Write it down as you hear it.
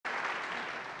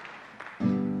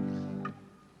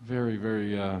very,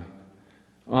 very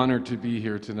honored to be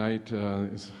here tonight.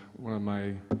 It's one of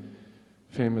my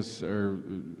famous, or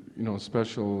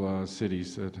special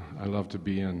cities that I love to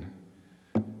be in,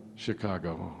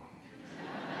 Chicago.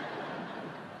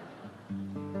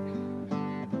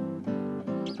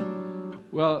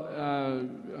 Well,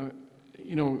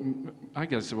 I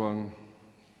guess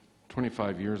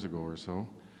 25 years ago or so,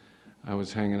 I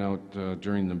was hanging out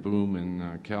during the boom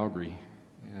in Calgary,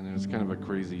 and it was kind of a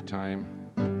crazy time.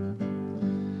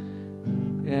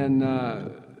 And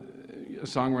a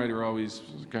songwriter always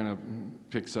kind of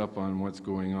picks up on what's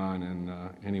going on, and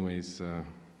anyways,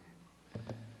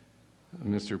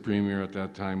 Mr. Premier at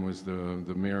that time was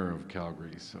the mayor of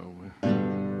Calgary, so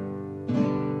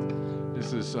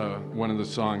this is one of the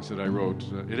songs that I wrote.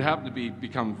 It happened to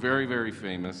become very, very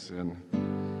famous, and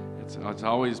it's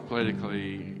always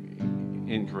politically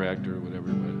incorrect or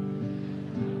whatever,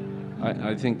 but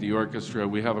I think the orchestra,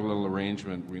 we have a little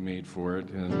arrangement we made for it,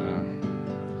 and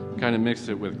kind of mixed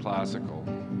it with classical.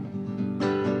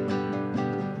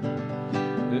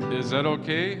 Is that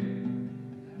okay?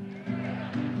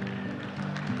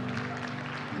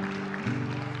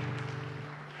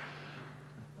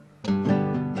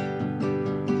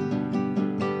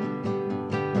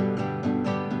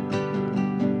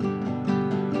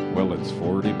 Well, it's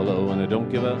 40 below and I don't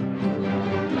give up.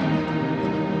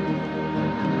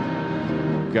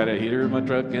 Got a heater in my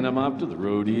truck and I'm off to the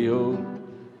rodeo.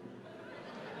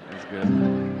 That's good.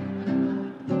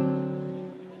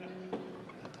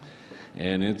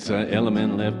 And it's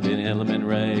element left and element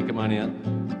right. Come on in.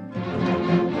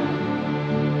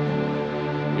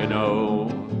 You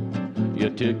know, you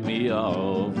took me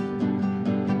off,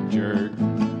 jerk.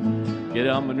 Get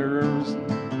on my nerves.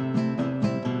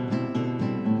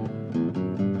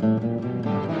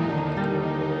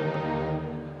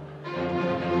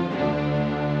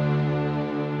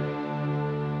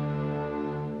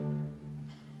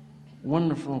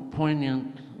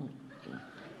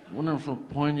 Wonderful,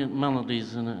 poignant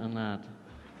melodies in that.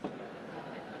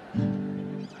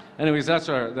 Anyways, that's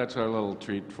our little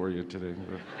treat for you today.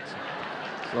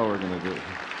 That's all we're gonna do.